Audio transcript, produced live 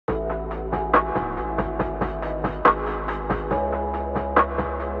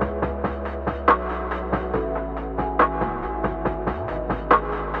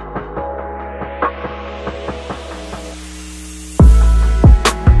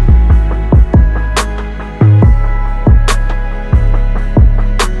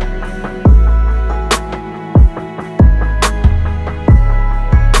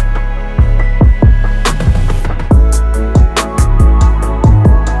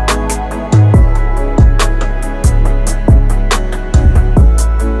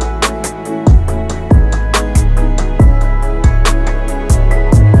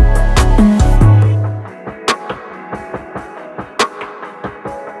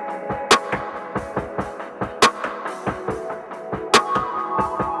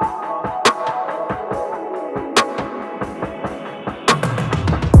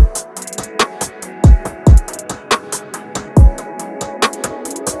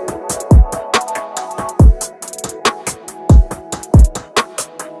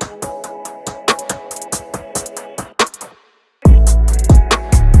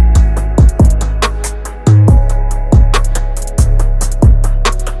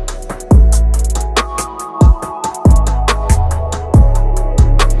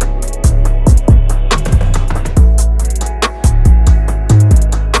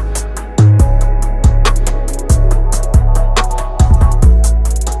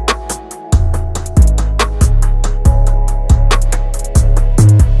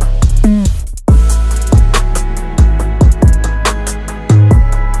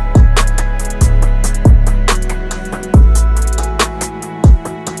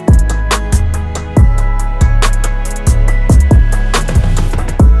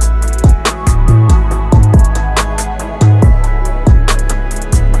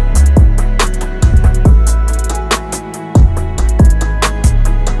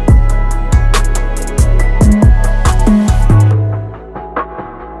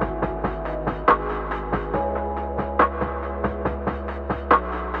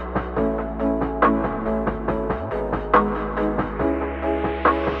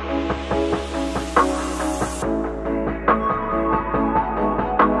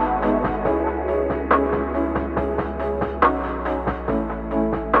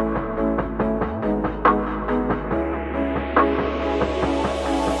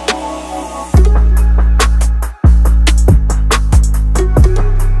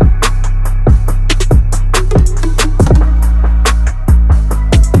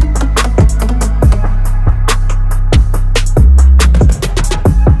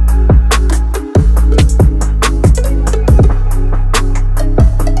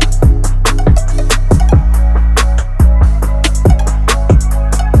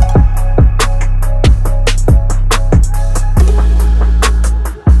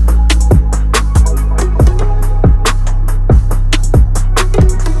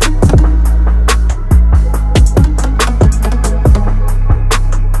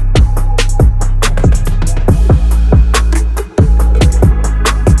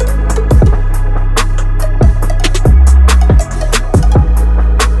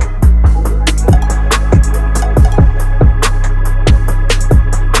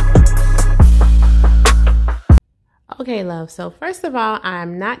So first of all,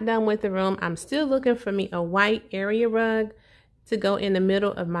 I'm not done with the room. I'm still looking for me a white area rug to go in the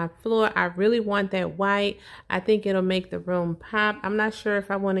middle of my floor. I really want that white. I think it'll make the room pop. I'm not sure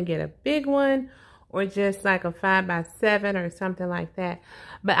if I want to get a big one or just like a 5x7 or something like that.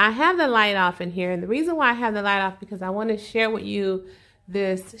 But I have the light off in here. And the reason why I have the light off because I want to share with you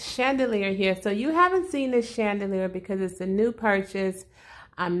this chandelier here. So you haven't seen this chandelier because it's a new purchase.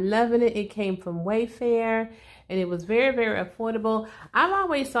 I'm loving it. It came from Wayfair and it was very, very affordable. I've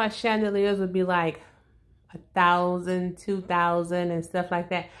always thought chandeliers would be like $1,000, $2,000 and stuff like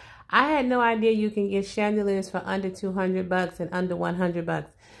that. I had no idea you can get chandeliers for under $200 and under $100.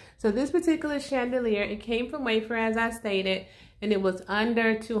 So this particular chandelier, it came from Wayfair as I stated, and it was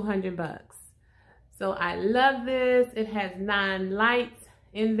under $200. So I love this. It has 9 lights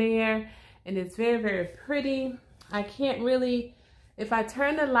in there and it's very, very pretty. I can't really, if I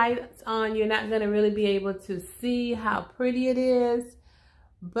turn the lights on, you're not going to really be able to see how pretty it is,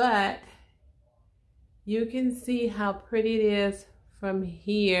 but you can see how pretty it is from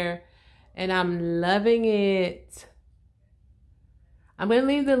here, and I'm loving it. I'm going to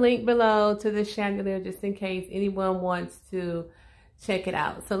leave the link below to the chandelier just in case anyone wants to check it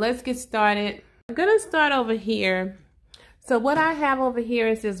out. So let's get started. I'm going to start over here. So what I have over here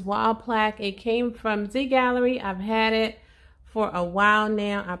is this wall plaque. It came from Z Gallery. I've had it for a while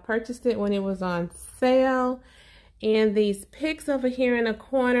now. I purchased it when it was on sale. And these picks over here in the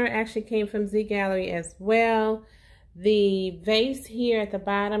corner actually came from Z Gallery as well. The vase here at the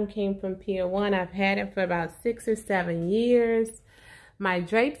bottom came from Pier 1. I've had it for about 6 or 7 years. My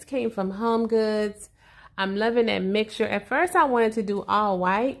drapes came from Home Goods. I'm loving that mixture. At first I wanted to do all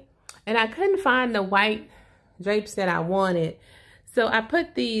white and I couldn't find the white drapes that I wanted. So I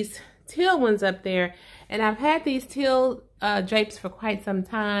put these teal ones up there, and I've had these teal drapes for quite some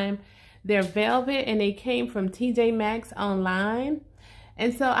time. They're velvet and they came from TJ Maxx online.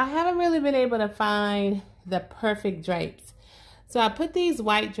 And so I haven't really been able to find the perfect drapes. So I put these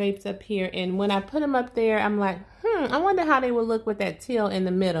white drapes up here, and when I put them up there, I'm like, I wonder how they would look with that teal in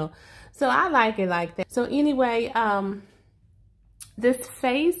the middle. So I like it like that. So anyway, this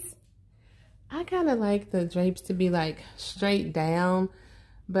face, I kind of like the drapes to be like straight down,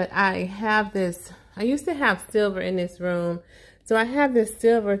 but I have this, I used to have silver in this room. So I have this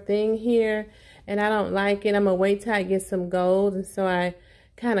silver thing here and I don't like it. I'm gonna wait till I get some gold, and so I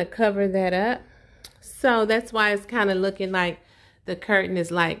kind of cover that up. So that's why it's kind of looking like the curtain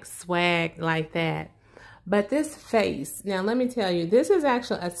is like swag like that. But this face, now let me tell you, this is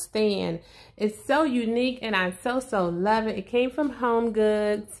actually a stand. It's so unique and I so love it. It came from Home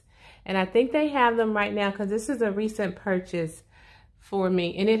Goods and I think they have them right now because this is a recent purchase for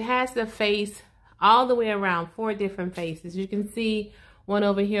me. And it has the face all the way around, 4 different faces. You can see one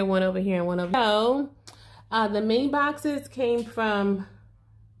over here, one over here, and one over here. So the mini boxes came from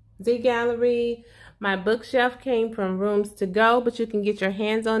Z Gallery. My bookshelf came from Rooms to Go, but you can get your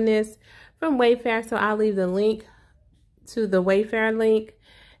hands on this from Wayfair. So I'll leave the link to the Wayfair link.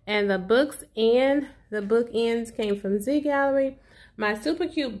 And the books and the bookends came from Z Gallery. My super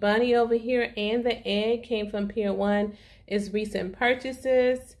cute bunny over here and the egg came from Pier 1. It's recent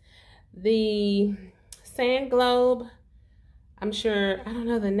purchases. The sand globe, I'm sure, I don't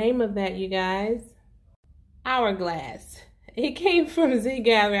know the name of that, you guys. Hourglass. It came from Z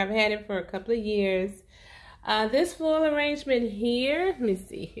Gallery. I've had it for a couple of years. This floral arrangement here, let me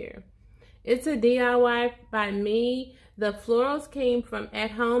see here. It's a DIY by me. The florals came from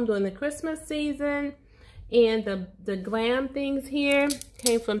At Home during the Christmas season. And the glam things here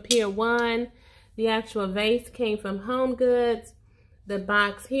came from Pier 1. The actual vase came from Home Goods. The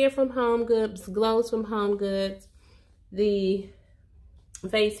box here from Home Goods, glows from Home Goods. The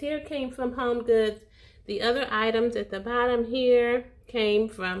vase here came from Home Goods. The other items at the bottom here came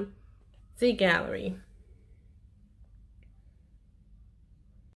from Z Gallery.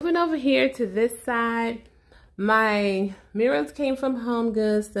 Moving over here to this side, my mirrors came from Home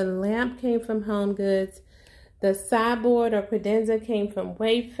Goods. The lamp came from Home Goods. The sideboard or credenza came from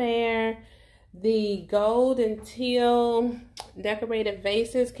Wayfair. The gold and teal decorated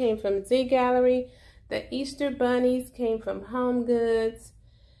vases came from Z Gallery. The Easter bunnies came from Home Goods.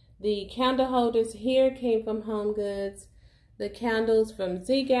 The candle holders here came from Home Goods. The candles from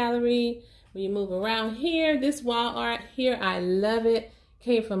Z Gallery. When you move around here, this wall art here, I love it.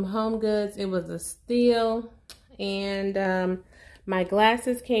 Came from Home Goods. It was a steal. And my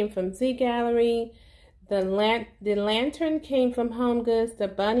glasses came from Z Gallery. The lantern came from Home Goods. The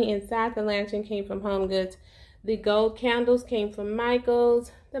bunny inside the lantern came from Home Goods. The gold candles came from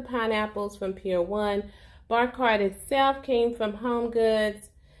Michael's. The pineapples from Pier 1. Bar card itself came from Home Goods.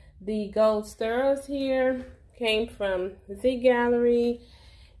 The gold stirrers here came from Z Gallery.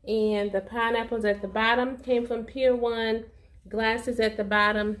 And the pineapples at the bottom came from Pier 1. Glasses at the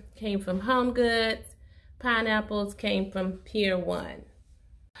bottom came from Home Goods. Pineapples came from Pier 1.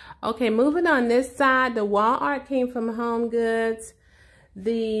 Okay, moving on this side, the wall art came from Home Goods.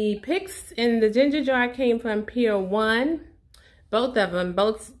 The picks in the ginger jar came from Pier 1. Both of them,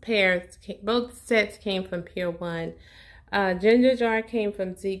 both sets came from Pier 1. Ginger jar came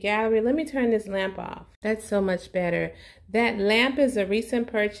from Z Gallery. Let me turn this lamp off. That's so much better. That lamp is a recent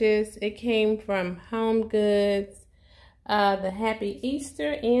purchase. It came from Home Goods. The Happy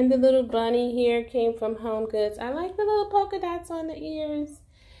Easter and the little bunny here came from Home Goods. I like the little polka dots on the ears.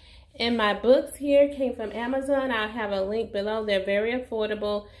 And my books here came from Amazon. I'll have a link below. They're very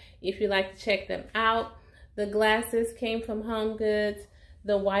affordable if you'd like to check them out. The glasses came from Home Goods.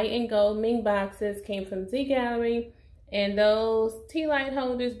 The white and gold Ming boxes came from Z Gallery. And those tea light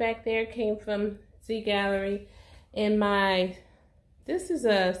holders back there came from Z Gallery. And this is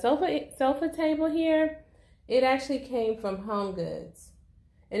a sofa table here. It actually came from Home Goods.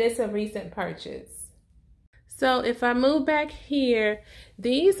 And it's a recent purchase. So if I move back here,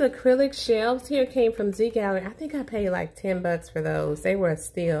 these acrylic shelves here came from Z Gallery. I think I paid like 10 bucks for those. They were a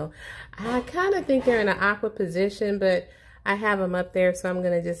steal. I kind of think they're in an awkward position, but I have them up there, so I'm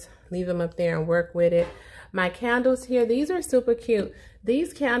going to just leave them up there and work with it. My candles here, these are super cute.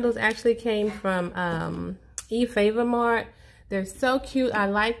 These candles actually came from eFavormart. They're so cute. I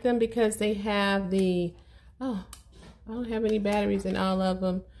like them because they have the, I don't have any batteries in all of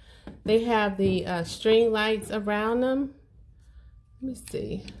them. They have the string lights around them. Let me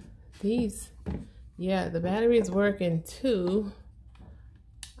see. These, yeah, the battery is working too.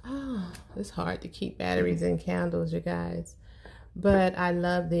 Oh, it's hard to keep batteries in candles, you guys. But I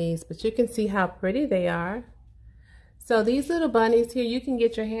love these. But you can see how pretty they are. So these little bunnies here, you can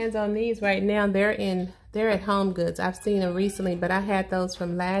get your hands on these right now. They're at Home Goods. I've seen them recently, but I had those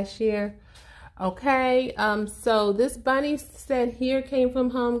from last year. Okay, so this bunny set here came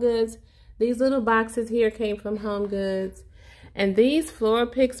from Home Goods. These little boxes here came from Home Goods. And these floral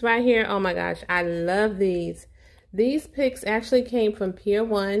picks right here, oh my gosh, I love these. These picks actually came from Pier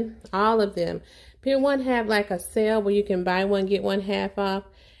 1, all of them. Pier 1 have like a sale where you can buy one, get one half off.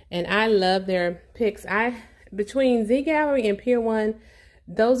 And I love their picks. Between Z Gallery and Pier 1,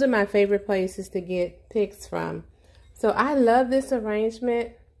 those are my favorite places to get picks from. So I love this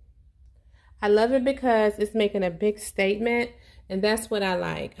arrangement. I love it because it's making a big statement. And that's what I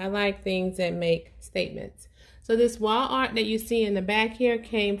like. I like things that make statements. So this wall art that you see in the back here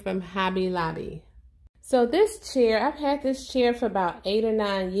came from Hobby Lobby. So this chair, I've had this chair for about 8 or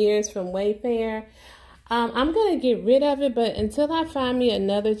 9 years from Wayfair. I'm going to get rid of it, but until I find me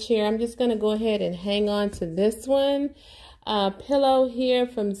another chair, I'm just going to go ahead and hang on to this one. Pillow here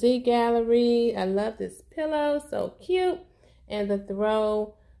from Z Gallery. I love this pillow, so cute. And the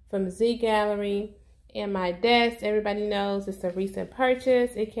throw from Z Gallery. And my desk, everybody knows it's a recent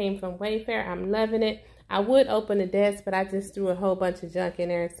purchase. It came from Wayfair. I'm loving it. I would open the desk, but I just threw a whole bunch of junk in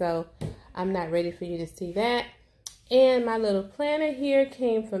there, so I'm not ready for you to see that. And my little planner here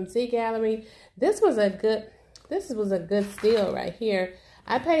came from Z Gallery. This was a good steal right here.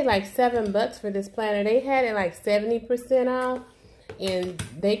 I paid like 7 bucks for this planner. They had it like 70% off, and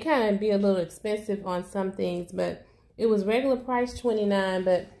they kind of be a little expensive on some things, but it was regular price $29,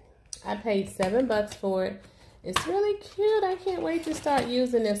 but I paid 7 bucks for it. It's really cute. I can't wait to start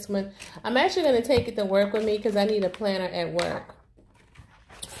using this one. I'm actually going to take it to work with me because I need a planner at work.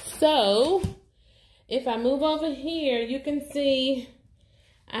 So if I move over here, you can see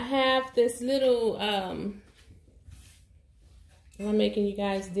I have this little, am I making you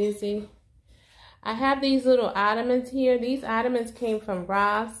guys dizzy? I have these little ottomans here. These ottomans came from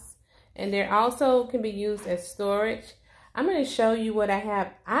Ross, and they also can be used as storage. I'm going to show you what I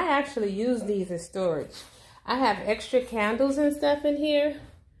have. I actually use these as storage. I have extra candles and stuff in here.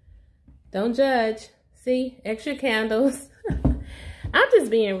 Don't judge. See, extra candles. I'm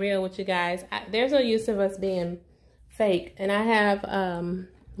just being real with you guys. There's no use of us being fake. And I have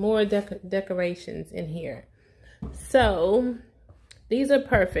more decorations in here. So these are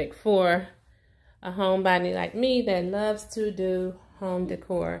perfect for a homebody like me that loves to do home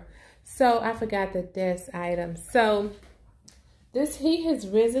decor. So I forgot the desk item. So this He Has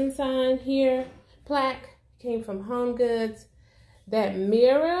Risen sign here, plaque, came from Home Goods. That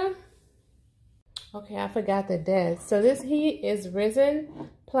mirror, okay, I forgot the desk. So this He Is Risen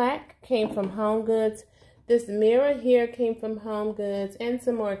plaque came from Home Goods. This mirror here came from Home Goods, and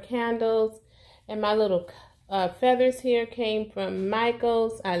some more candles. And my little feathers here came from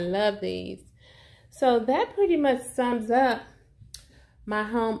Michael's. I love these. So that pretty much sums up my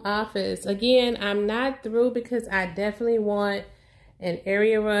home office. Again, I'm not through because I definitely want an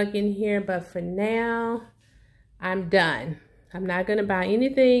area rug in here, but for now, I'm done. I'm not gonna buy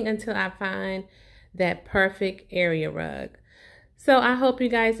anything until I find that perfect area rug. So I hope you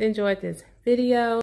guys enjoyed this video.